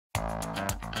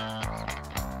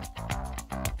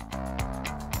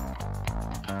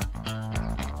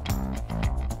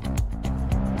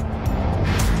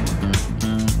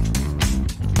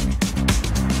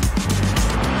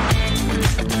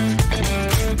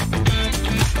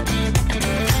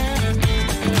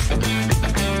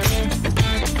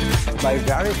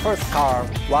very first car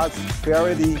was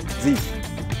Ferrari Z.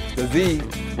 The Z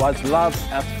was love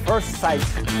at first sight.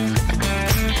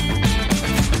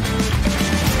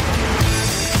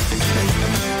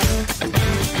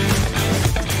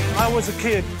 I was a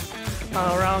kid,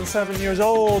 around 7 years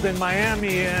old in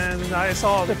Miami, and I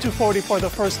saw the 240 for the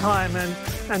first time, and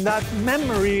that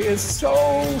memory is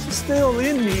so still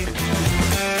in me.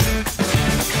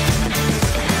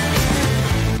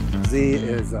 Z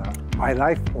is my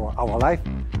life or our life.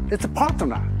 It's a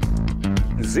partner.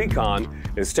 ZCon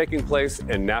is taking place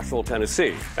in Nashville,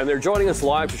 Tennessee, and they're joining us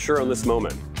live to share in this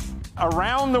moment.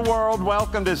 Around the world,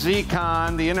 welcome to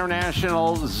ZCon, the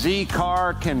International Z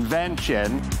Car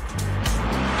Convention.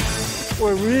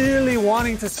 We're really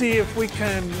wanting to see if we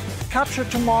can capture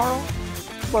tomorrow,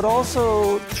 but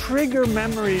also trigger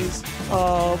memories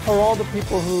for all the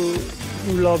people who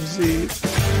love Z.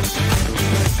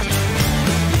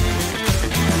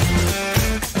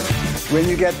 When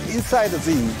you get inside the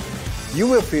Z, you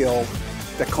will feel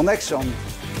the connection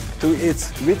to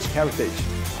its rich heritage.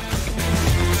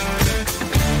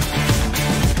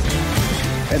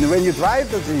 And when you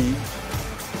drive the Z,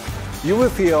 you will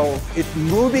feel it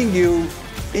moving you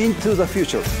into the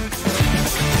future.